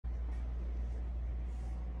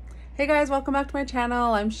Hey guys, welcome back to my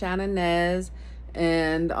channel. I'm Shannon Nez,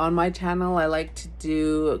 and on my channel I like to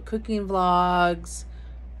do cooking vlogs,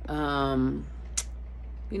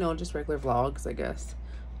 you know, just regular vlogs, I guess,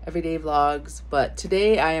 everyday vlogs. But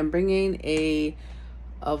today I am bringing a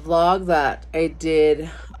vlog that I did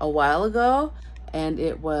a while ago, and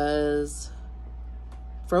it was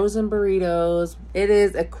frozen burritos. It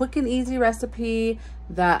is a quick and easy recipe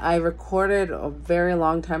that I recorded a very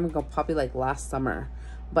long time ago, probably like last summer.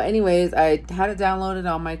 But anyways, I had it downloaded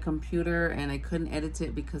on my computer and I couldn't edit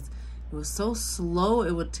it because it was so slow,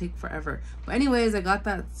 it would take forever. But anyways, I got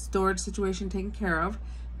that storage situation taken care of.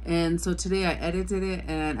 And so today I edited it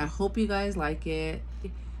and I hope you guys like it.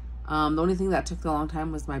 The only thing that took a long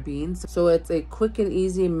time was my beans. So it's a quick and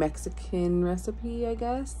easy Mexican recipe, I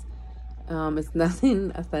guess. It's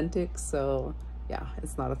nothing authentic, so yeah,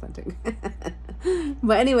 it's not authentic.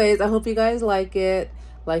 But anyways, I hope you guys like it.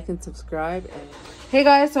 Like and subscribe. Hey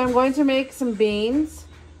guys, so I'm going to make some beans,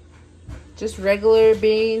 just regular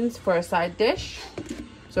beans for a side dish.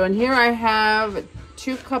 So in here I have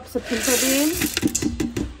 2 cups of pinto beans,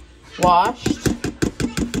 washed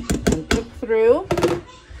and cooked through.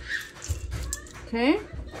 Okay,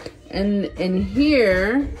 and in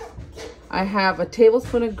here I have a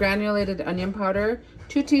tablespoon of granulated onion powder,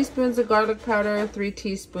 2 teaspoons of garlic powder, 3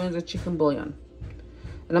 teaspoons of chicken bouillon.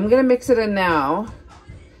 And I'm gonna mix it in now,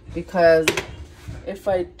 because if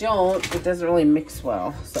I don't, it doesn't really mix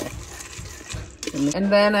well. So,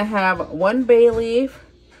 and then I have 1 bay leaf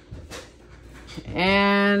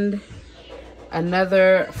and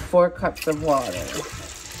another 4 cups of water.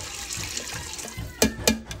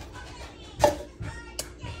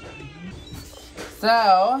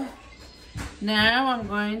 So now I'm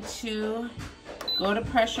going to go to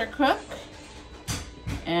pressure cook,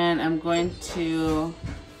 and I'm going to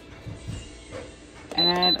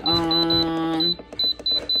add on,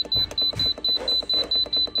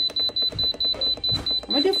 I'm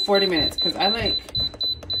gonna do 40 minutes because I like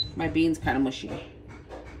my beans kind of mushy.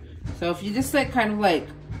 So if you just like kind of like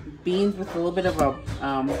beans with a little bit of a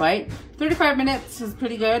bite, 35 minutes is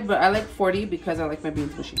pretty good, but I like 40 because I like my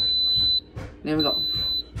beans mushy. There we go.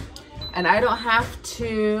 And I don't have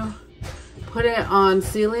to put it on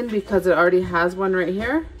sealing because it already has one right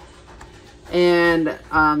here. And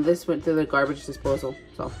this went through the garbage disposal.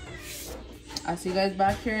 So I'll see you guys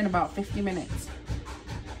back here in about 50 minutes.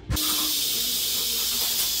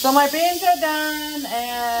 So my beans are done,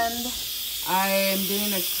 and I'm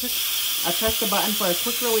doing a quick, I pressed the button for a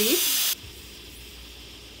quick release.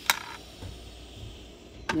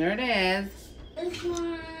 There it is. This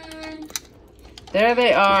one. There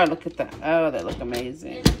they are. Look at that. Oh, they look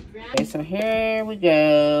amazing. Okay, so here we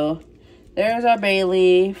go. There's our bay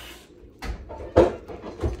leaf.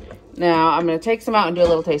 Now I'm going to take some out and do a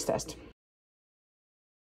little taste test.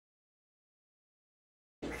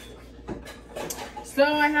 So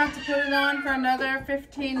I have to put it on for another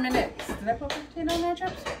 15 minutes. Did I put 15 on there,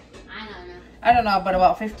 Chips? I don't know, but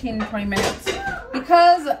about 15-20 minutes.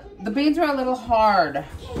 Because the beans are a little hard.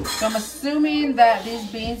 So I'm assuming that these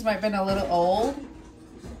beans might have been a little old.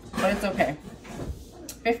 But it's okay.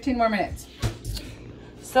 15 more minutes.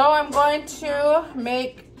 So I'm going to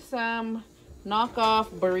make some knockoff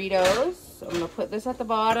burritos. So I'm gonna put this at the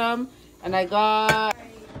bottom, and I got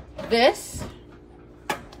this,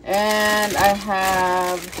 and I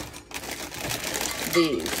have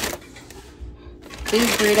these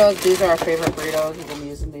burritos. These are our favorite burritos. We've been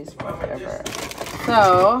using these for forever.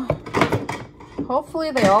 So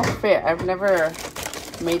hopefully they all fit. I've never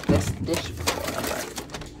made this dish before,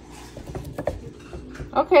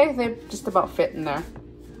 but okay, they just about fit in there.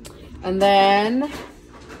 And then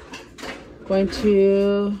going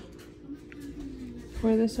to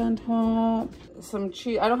pour this on top. Some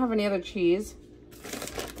cheese. I don't have any other cheese,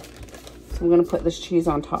 so I'm gonna put this cheese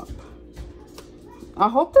on top. I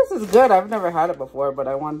hope this is good. I've never had it before, but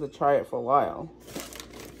I wanted to try it for a while.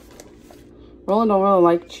 Roland don't really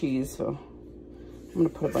like cheese, so I'm gonna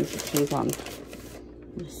put a bunch of cheese on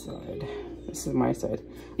this side. This is my side.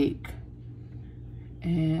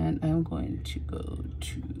 And I'm going to go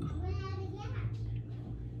to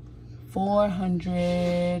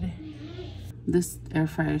 400. This air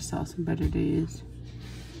fryer saw some better days.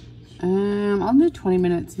 I'll do 20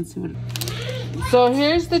 minutes and see what So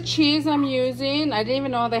here's the cheese I'm using. I didn't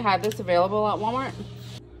even know they had this available at Walmart.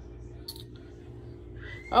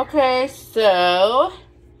 Okay, so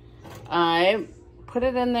I put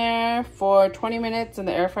it in there for 20 minutes in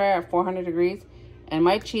the air fryer at 400 degrees. And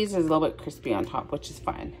my cheese is a little bit crispy on top, which is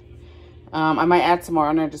fine. I might add some more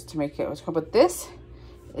on there just to make it, but this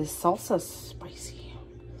is salsa spicy.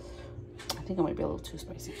 I think it might be a little too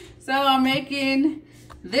spicy. So I'm making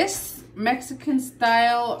this Mexican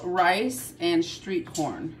style rice and street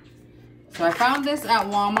corn. So I found this at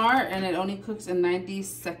Walmart and it only cooks in 90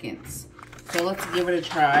 seconds. So let's give it a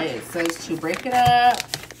try. It says to break it up.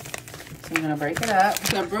 So I'm gonna break it up.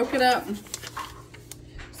 So I broke it up.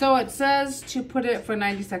 So it says to put it for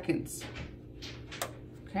 90 seconds.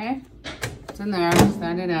 Okay, it's in there,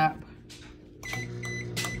 stand it up.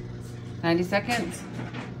 90 seconds.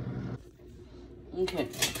 Okay,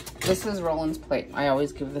 this is Roland's plate. I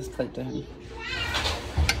always give this plate to him.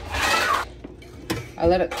 I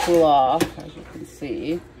let it cool off, as you can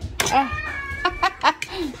see. Ah.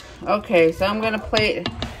 Okay, so I'm gonna plate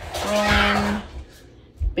Roland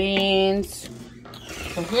beans.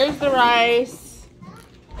 So here's the rice.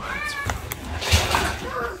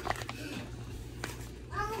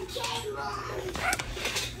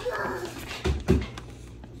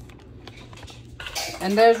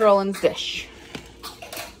 And there's Roland's dish.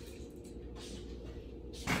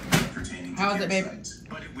 How is it, babe?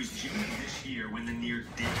 But it was June this year when the near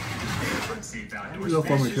dead unsafe outdoors Go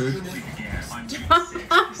for me, too.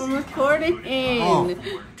 I'm recording. Oh.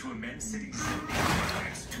 To amend city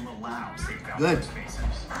to allow safe outdoor Good. spaces.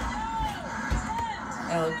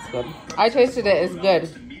 It looks good. I tasted it. It's good.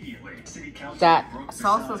 That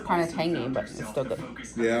salsa is kind of tangy, but it's still good.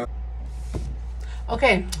 Yeah.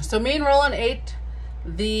 Okay, so me and Roland ate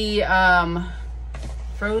the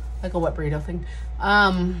frozen, like a wet burrito thing.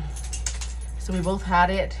 So we both had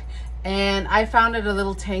it, and I found it a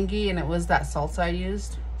little tangy, and it was that salsa I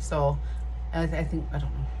used. So I think, I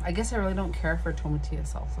don't know. I guess I really don't care for tomatillo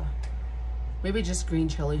salsa. Maybe just green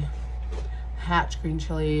chili, hatch green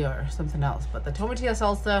chili or something else. But the tomatillo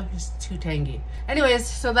salsa is too tangy. Anyways,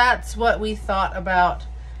 so that's what we thought about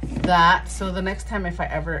that. So the next time, if I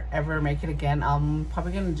ever make it again, I'm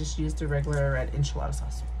probably gonna just use the regular red enchilada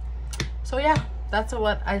sauce. So yeah, that's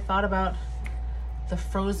what I thought about the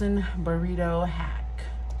frozen burrito hack.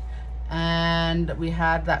 And we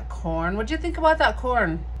had that corn. What do you think about that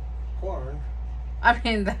corn? Corn? I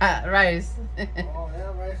mean that rice. Oh,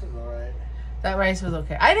 yeah, rice is alright. That rice was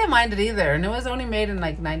okay. I didn't mind it either, and it was only made in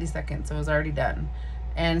like 90 seconds, so it was already done.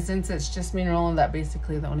 And since it's just me and Roland that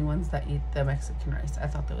basically the only ones that eat the Mexican rice, I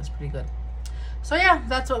thought that was pretty good. So yeah,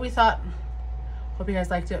 that's what we thought. Hope you guys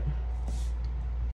liked it.